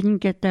he didn't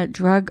get that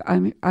drug.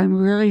 I'm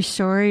really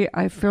sorry.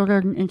 I filled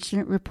out an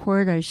incident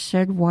report. I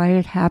said why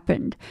it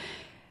happened.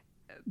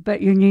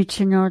 But you need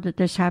to know that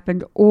this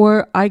happened.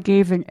 Or I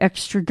gave an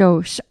extra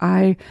dose.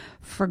 I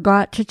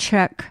forgot to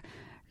check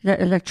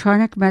the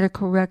electronic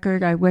medical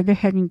record. I went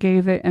ahead and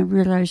gave it and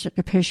realized that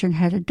the patient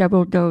had a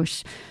double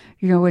dose.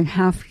 in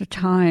half the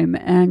time.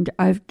 And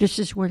this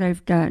is what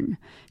I've done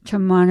to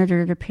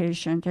monitor the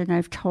patient. And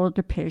I've told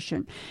the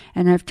patient,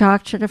 and I've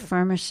talked to the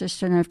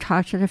pharmacist, and I've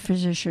talked to the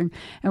physician,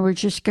 and we're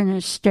just going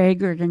to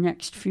stagger the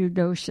next few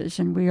doses.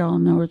 And we all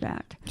know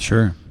that.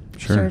 Sure.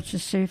 So it's a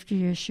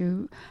safety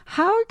issue.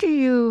 What do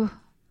you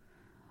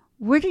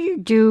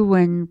do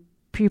when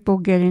people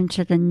get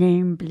into the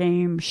name,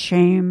 blame,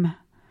 shame?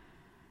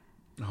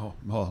 Oh,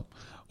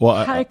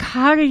 well,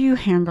 how do you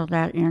handle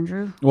that,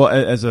 Andrew? Well,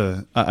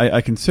 I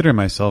consider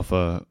myself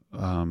a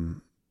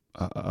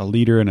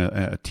leader and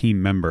a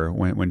team member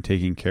when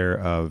taking care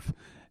of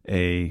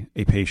a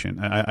patient.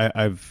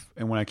 And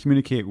when I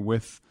communicate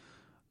with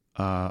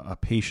a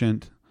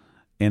patient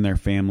and their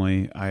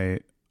family, I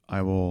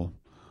will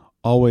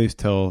always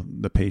tell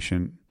the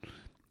patient,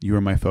 "You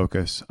are my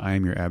focus. I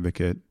am your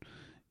advocate.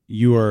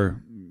 You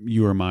are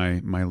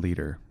my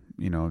leader."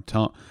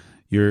 Tell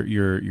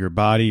your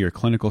body, your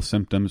clinical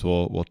symptoms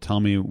will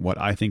tell me what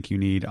I think you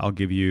need. I'll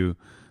give you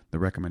the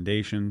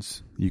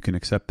recommendations. You can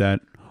accept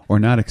that or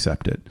not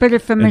accept it. But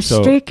if a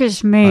mistake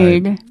is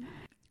made,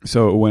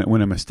 so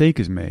when a mistake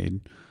is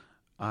made,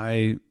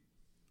 I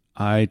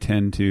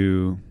tend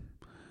to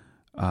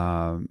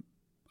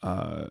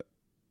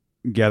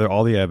gather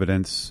all the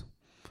evidence.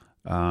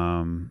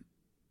 Again,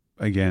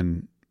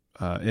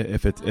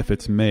 if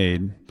it's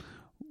made,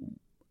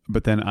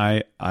 but then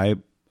I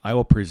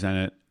will present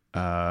it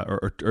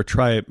or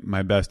try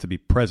my best to be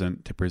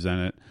present to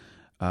present it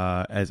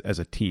as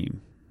a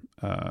team.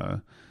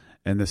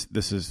 And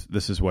this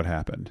is what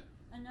happened,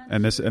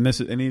 and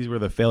these were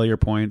the failure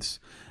points,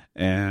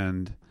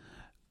 and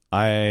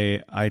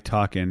I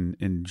talk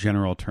in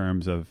general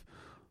terms of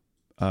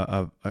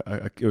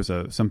it was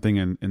something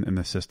in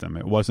the system.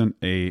 It wasn't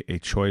a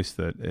choice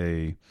that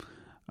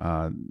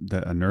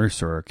a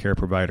nurse or a care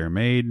provider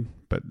made,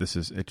 but this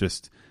is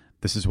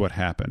what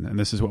happened, and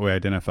this is what we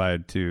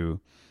identified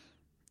to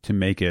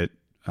make it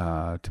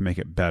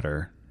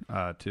better,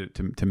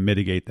 to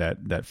mitigate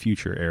that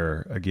future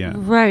error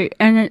again. Right,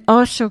 and it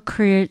also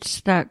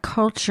creates that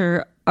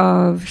culture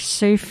of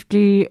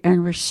safety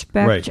and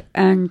respect, right,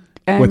 and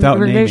without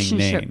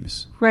relationship. naming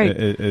names, right,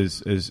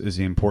 is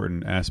the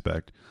important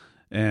aspect,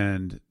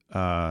 and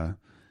and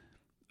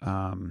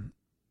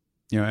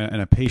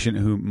a patient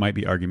who might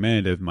be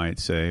argumentative might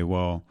say,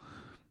 "Well,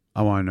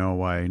 I want to know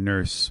why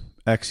nurse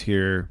X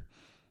here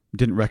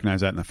didn't recognize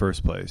that in the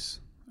first place."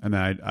 And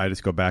then I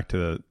just go back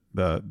to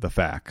the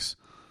facts.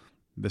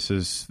 This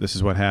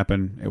is what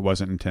happened. It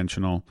wasn't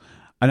intentional,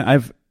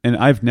 and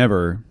I've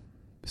never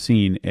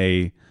seen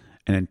an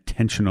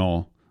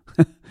intentional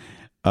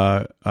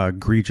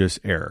egregious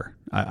error.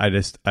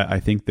 I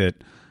think that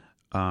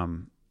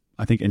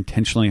I think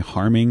intentionally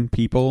harming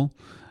people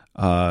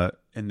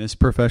in this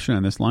profession,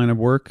 in this line of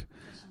work,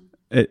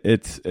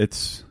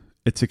 it's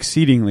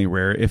exceedingly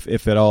rare,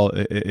 if at all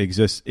it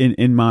exists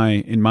in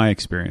my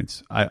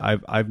experience.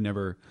 I've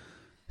never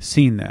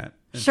seen that.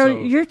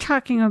 So you're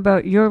talking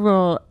about your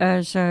role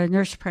as a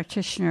nurse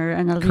practitioner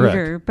and a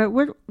leader, correct. But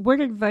what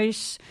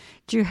advice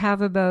do you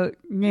have about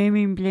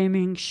naming,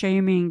 blaming,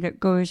 shaming that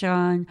goes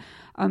on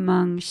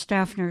among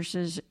staff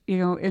nurses,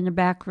 in the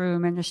back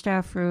room and the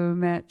staff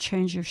room at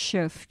change of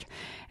shift?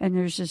 And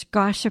there's this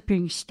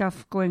gossiping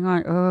stuff going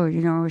on. Oh,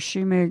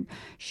 she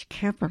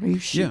can't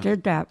believe she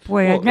did that.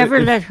 Boy, I'd never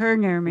let her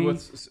near me. Well,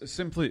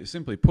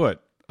 simply put,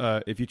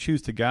 if you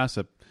choose to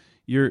gossip,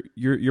 you're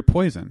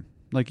poison.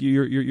 Like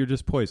you're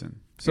just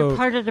poison. So you're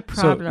part of the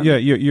problem. So, yeah,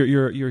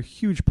 you're a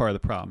huge part of the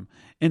problem.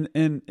 And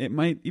it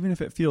might, even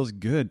if it feels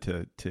good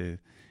to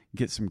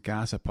get some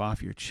gossip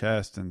off your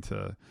chest and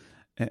to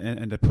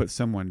put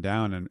someone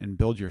down and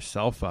build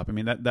yourself up. I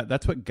mean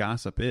that's what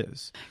gossip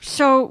is.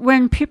 So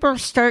when people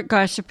start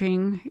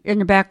gossiping in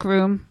the back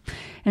room,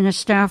 in the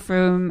staff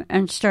room,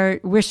 and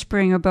start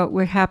whispering about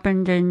what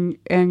happened,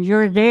 and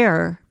you're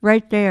there,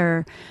 right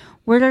there.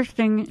 What are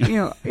things,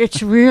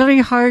 it's really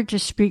hard to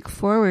speak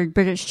forward,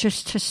 but it's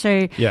just to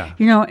say,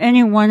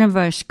 any one of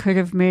us could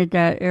have made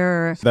that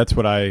error. That's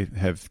what I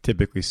have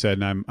typically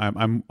said, and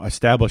I'm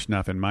established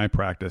enough in my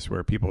practice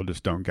where people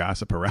just don't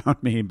gossip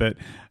around me. But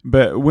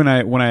when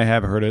I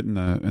have heard it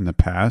in the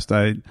past,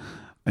 I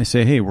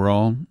say, hey, we're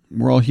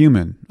all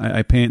human.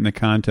 I paint in the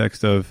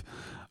context of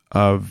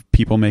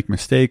people make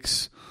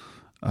mistakes.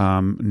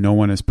 No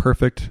one is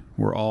perfect.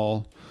 We're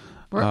all.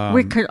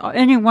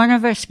 Any one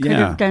of us could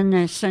have done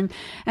this. And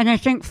I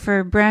think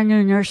for brand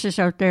new nurses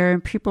out there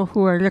and people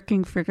who are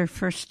looking for their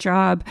first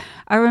job,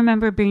 I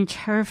remember being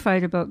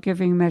terrified about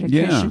giving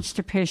medications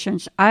to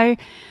patients. I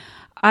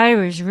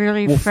was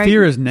really frightened.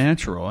 Fear is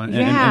natural.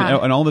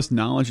 And all this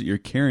knowledge that you're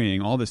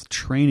carrying, all this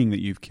training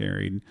that you've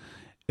carried,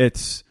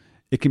 it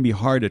can be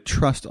hard to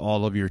trust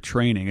all of your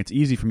training. It's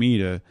easy for me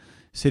to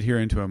sit here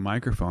into a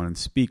microphone and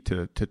speak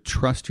to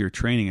trust your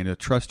training and to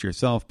trust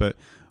yourself, but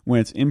when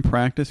it's in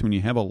practice, when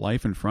you have a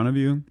life in front of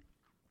you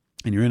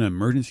and you're in an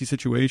emergency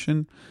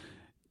situation,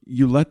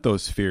 you let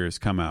those fears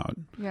come out.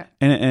 Yeah.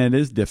 And it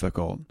is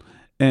difficult.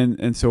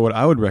 And so what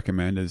I would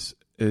recommend is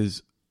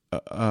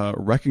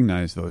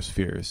recognize those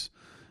fears,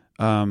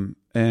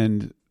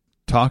 and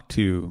talk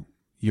to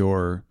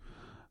your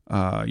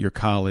your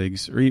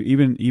colleagues, or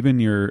even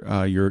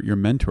your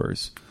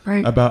mentors,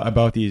 right,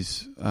 about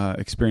these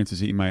experiences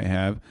that you might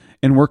have,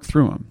 and work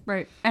through them.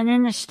 Right, and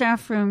in the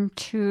staff room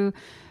to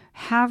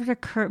have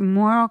the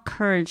moral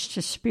courage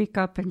to speak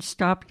up and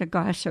stop the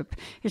gossip.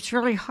 It's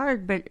really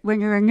hard, but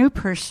when you're a new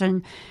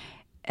person,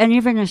 and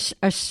even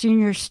a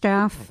senior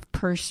staff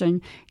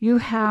person, you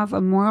have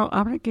a moral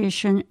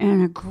obligation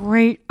and a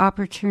great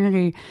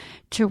opportunity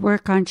to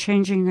work on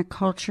changing the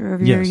culture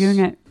of your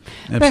unit.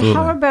 Absolutely. But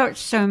how about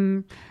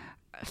some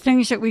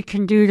things that we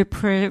can do to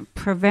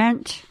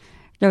prevent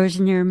those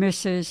near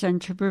misses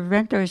and to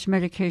prevent those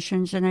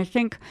medications? And I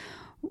think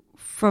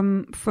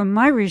from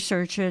my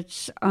research,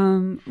 it's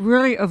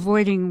really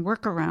avoiding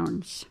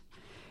workarounds.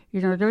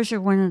 Those are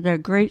one of the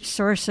great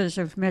sources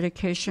of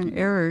medication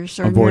errors.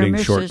 Or avoiding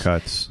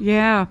shortcuts.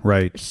 Yeah.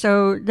 Right.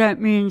 So that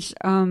means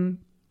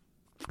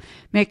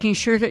making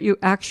sure that you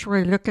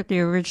actually look at the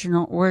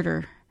original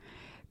order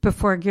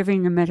before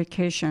giving the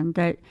medication.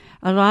 That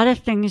a lot of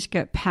things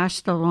get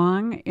passed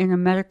along in a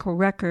medical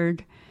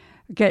record,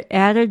 get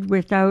added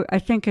without. I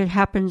think it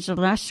happens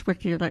less with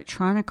the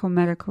electronic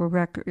medical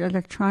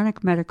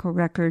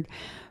record.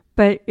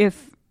 But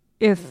if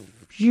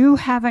you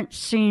haven't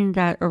seen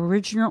that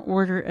original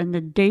order and the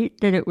date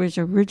that it was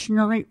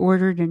originally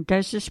ordered, and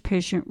does this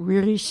patient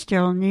really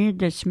still need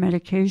this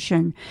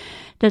medication,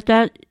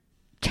 that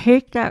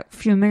take that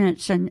few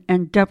minutes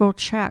and double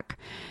check.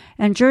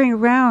 And during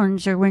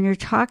rounds, or when you're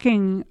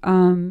talking,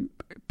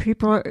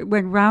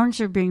 when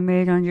rounds are being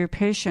made on your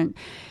patient,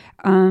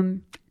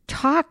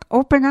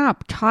 open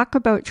up, talk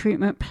about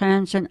treatment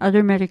plans and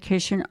other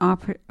medication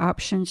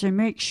options, and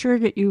make sure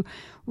that you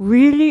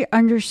really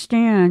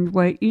understand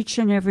why each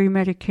and every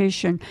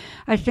medication.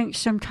 I think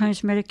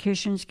sometimes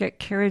medications get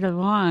carried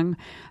along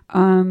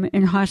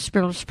in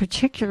hospitals,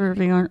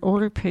 particularly on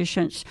older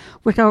patients,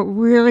 without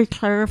really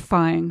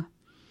clarifying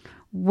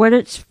what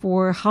it's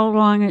for, how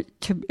long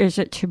is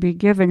it to be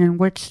given, and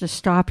what's the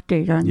stop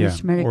date on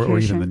this medication. Or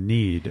even the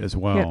need as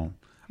well.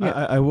 Yeah. Yeah.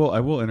 I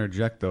will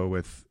interject though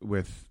with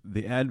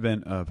the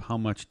advent of how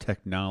much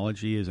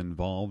technology is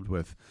involved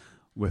with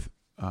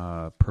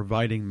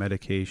providing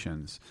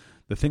medications.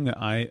 The thing that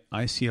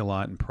I see a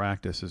lot in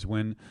practice is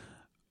when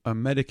a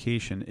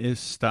medication is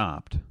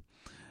stopped,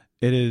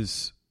 it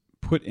is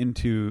put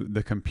into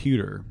the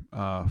computer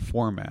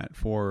format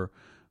for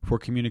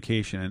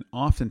communication, and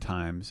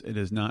oftentimes it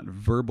is not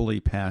verbally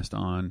passed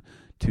on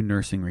to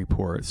nursing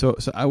report. So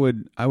I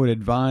would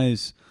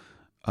advise,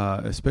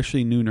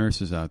 especially new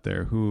nurses out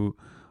there who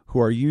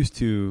are used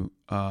to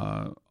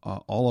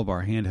all of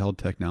our handheld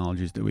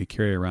technologies that we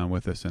carry around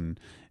with us in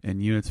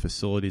units,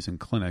 facilities, and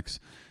clinics,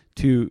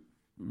 to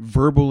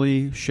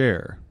verbally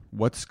share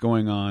what's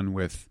going on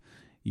with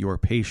your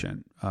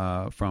patient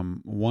from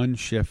one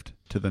shift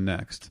to the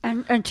next,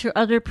 and to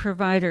other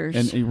providers,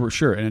 and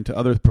sure, and to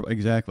others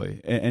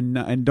exactly,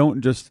 and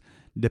don't just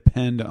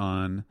depend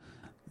on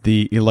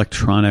the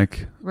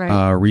electronic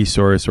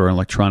resource or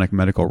electronic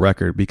medical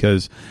record,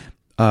 because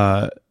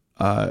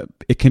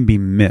it can be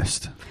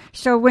missed.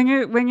 So when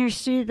you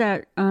see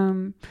that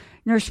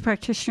nurse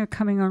practitioner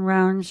coming on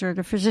rounds, or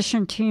the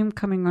physician team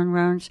coming on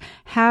rounds,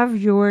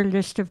 have your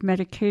list of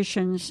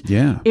medications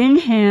in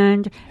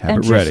hand,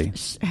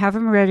 have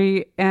them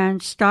ready,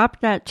 and stop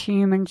that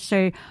team and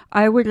say,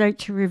 I would like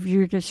to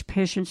review this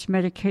patient's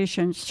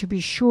medications to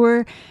be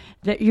sure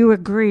that you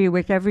agree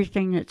with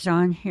everything that's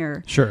on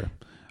here. Sure.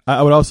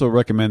 I would also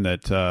recommend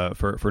that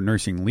for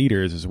nursing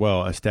leaders as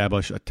well,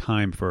 establish a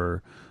time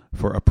for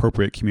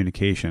appropriate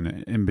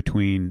communication in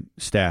between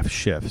staff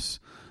shifts.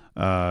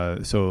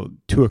 So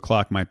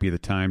 2:00 might be the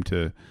time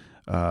to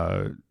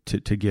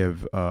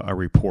give a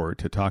report,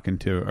 to talk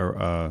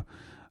into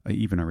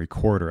even a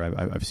recorder.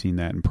 I've seen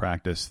that in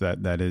practice.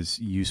 That is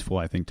useful,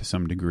 I think, to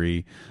some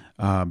degree.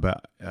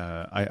 But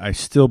I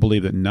still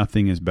believe that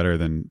nothing is better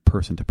than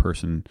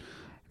person-to-person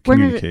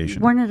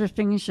communication. One of the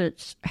things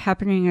that's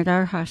happening at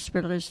our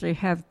hospital is they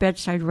have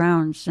bedside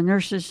rounds. The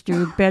nurses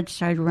do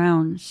bedside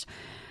rounds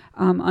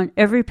on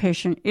every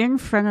patient, in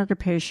front of the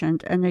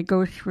patient, and they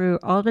go through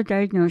all the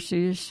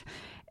diagnoses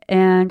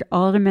and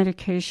all the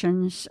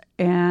medications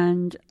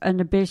and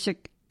the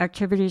basic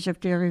activities of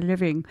daily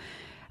living,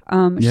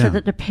 so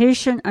that the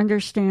patient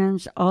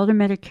understands all the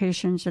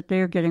medications that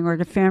they're getting, or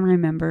the family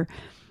member,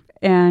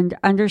 and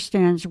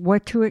understands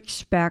what to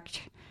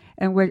expect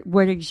and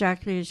what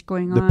exactly is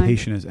going on. The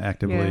patient is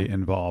actively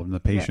involved, and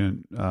the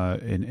patient,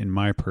 in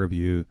my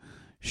purview,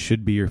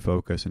 should be your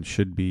focus and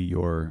should be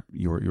your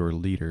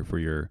leader for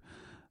your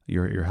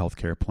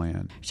healthcare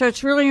plan. So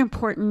it's really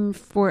important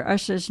for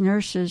us as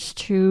nurses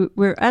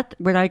we're at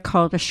what I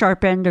call the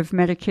sharp end of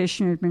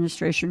medication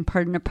administration,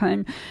 pardon the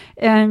pun,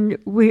 and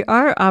we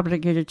are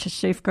obligated to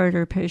safeguard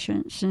our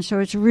patients. And so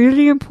it's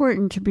really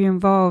important to be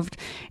involved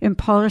in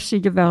policy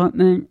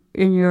development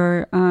in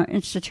your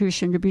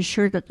institution, to be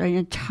sure that the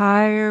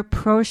entire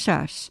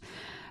process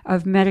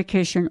of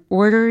medication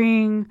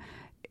ordering,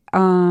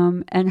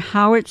 and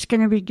how it's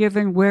going to be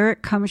given, where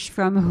it comes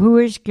from, who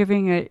is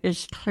giving it,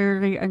 is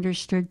clearly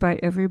understood by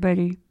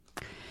everybody.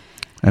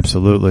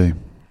 Absolutely.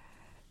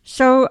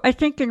 So I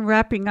think in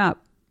wrapping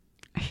up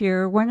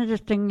here, one of the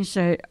things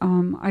that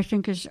I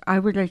think is I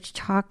would like to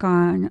talk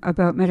on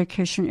about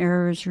medication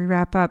error as we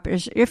wrap up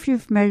is if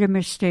you've made a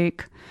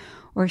mistake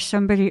or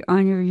somebody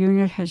on your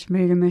unit has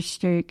made a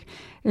mistake,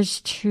 is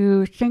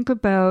to think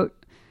about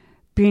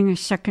being a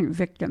second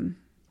victim.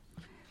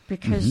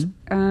 Because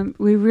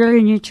we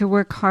really need to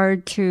work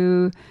hard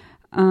to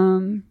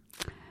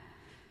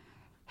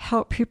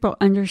help people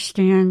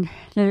understand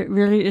that it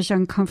really is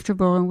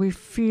uncomfortable and we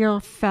feel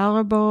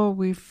fallible,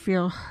 we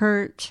feel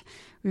hurt,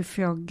 we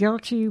feel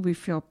guilty, we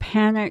feel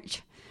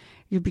panicked.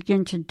 You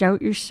begin to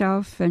doubt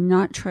yourself and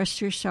not trust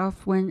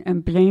yourself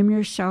and blame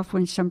yourself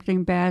when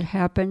something bad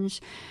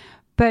happens.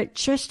 But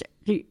just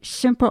the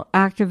simple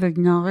act of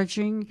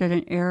acknowledging that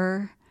an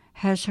error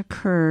has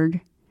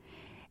occurred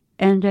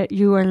and that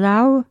you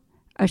allow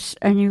us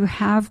and you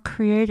have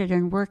created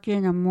and work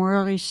in a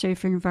morally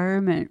safe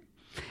environment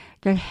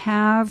that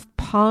have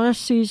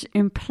policies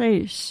in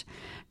place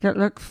that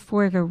look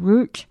for the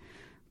root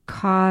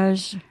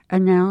cause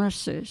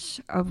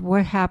analysis of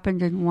what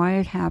happened and why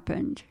it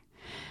happened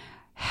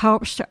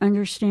helps to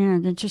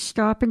understand and to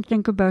stop and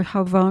think about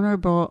how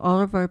vulnerable all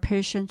of our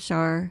patients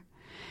are.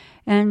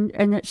 And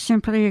it's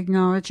simply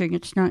acknowledging,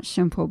 it's not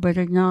simple, but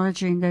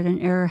acknowledging that an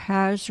error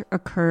has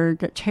occurred,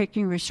 that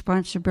taking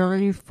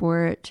responsibility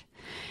for it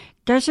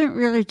doesn't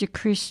really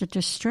decrease the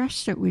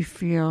distress that we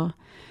feel,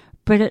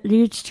 but it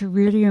leads to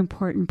really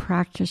important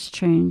practice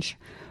change,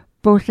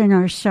 both in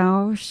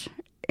ourselves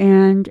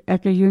and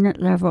at the unit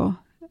level,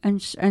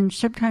 and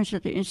sometimes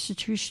at the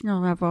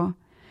institutional level.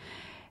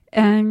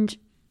 And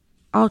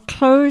I'll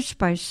close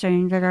by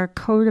saying that our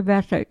code of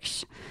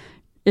ethics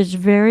is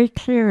very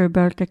clear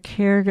about the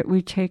care that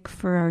we take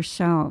for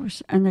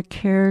ourselves and the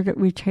care that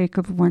we take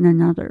of one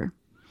another.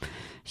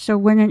 So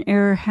when an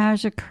error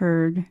has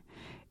occurred,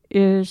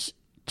 is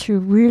to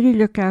really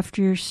look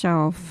after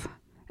yourself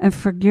and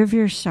forgive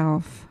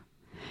yourself,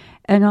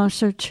 and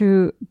also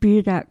to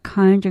be that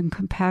kind and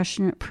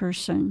compassionate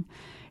person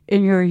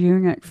in your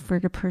unit for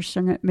the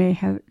person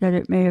that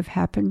it may have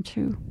happened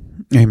to.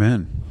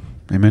 Amen.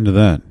 Amen to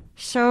that.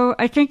 So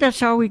I think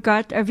that's all we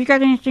got. Have you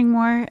got anything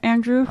more,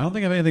 Andrew? I don't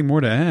think I have anything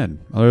more to add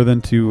other than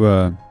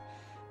to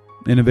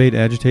innovate,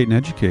 agitate, and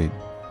educate.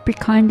 Be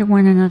kind to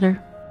one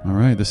another. All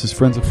right. This is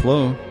Friends of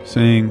Flo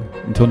saying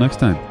until next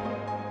time.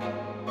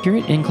 Here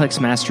at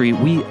NCLEX Mastery,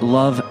 we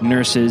love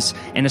nurses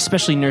and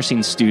especially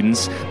nursing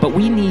students, but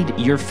we need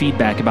your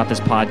feedback about this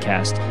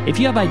podcast. If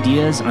you have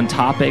ideas on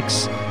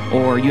topics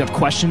or you have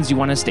questions you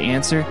want us to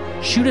answer,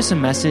 shoot us a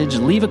message,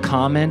 leave a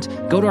comment,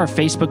 go to our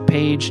Facebook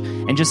page,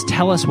 and just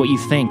tell us what you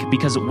think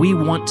because we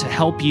want to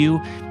help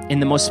you in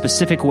the most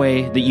specific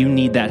way that you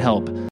need that help.